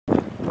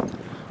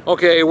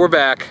Okay, we're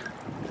back.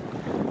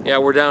 Yeah,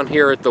 we're down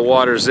here at the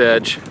water's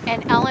edge.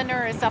 And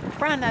Eleanor is up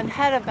front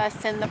ahead of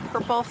us in the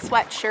purple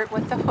sweatshirt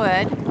with the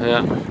hood.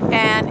 Yeah.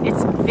 And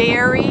it's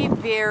very,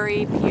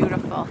 very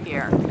beautiful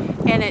here.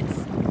 And it's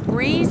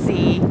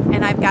breezy,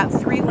 and I've got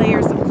 3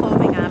 layers of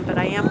clothing on, but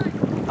I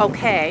am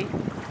okay.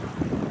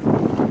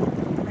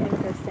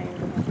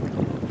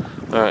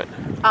 All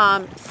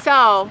right.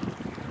 So,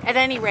 at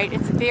any rate,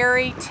 it's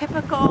very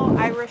typical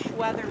Irish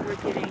weather we're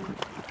getting.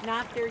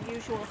 Not their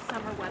usual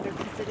summer weather,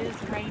 because it is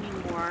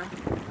raining more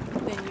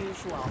than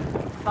usual.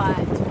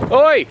 But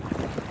Oi!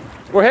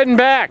 We're heading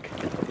back.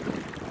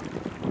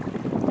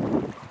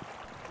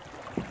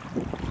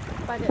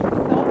 But it's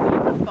so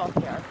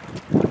beautiful here.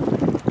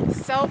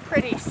 So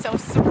pretty, so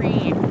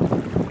serene.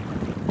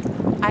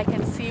 I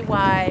can see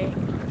why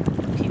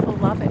people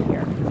love it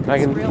here.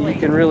 You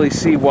can really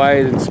see why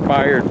it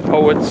inspired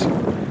poets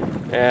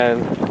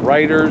and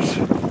writers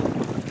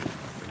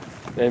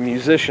and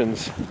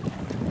musicians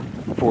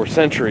for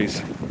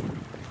centuries.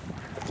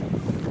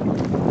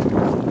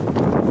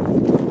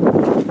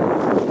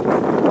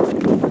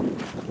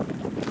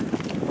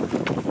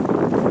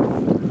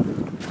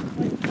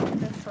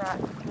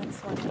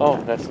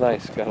 Oh, that's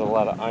nice. Got a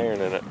lot of iron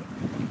in it.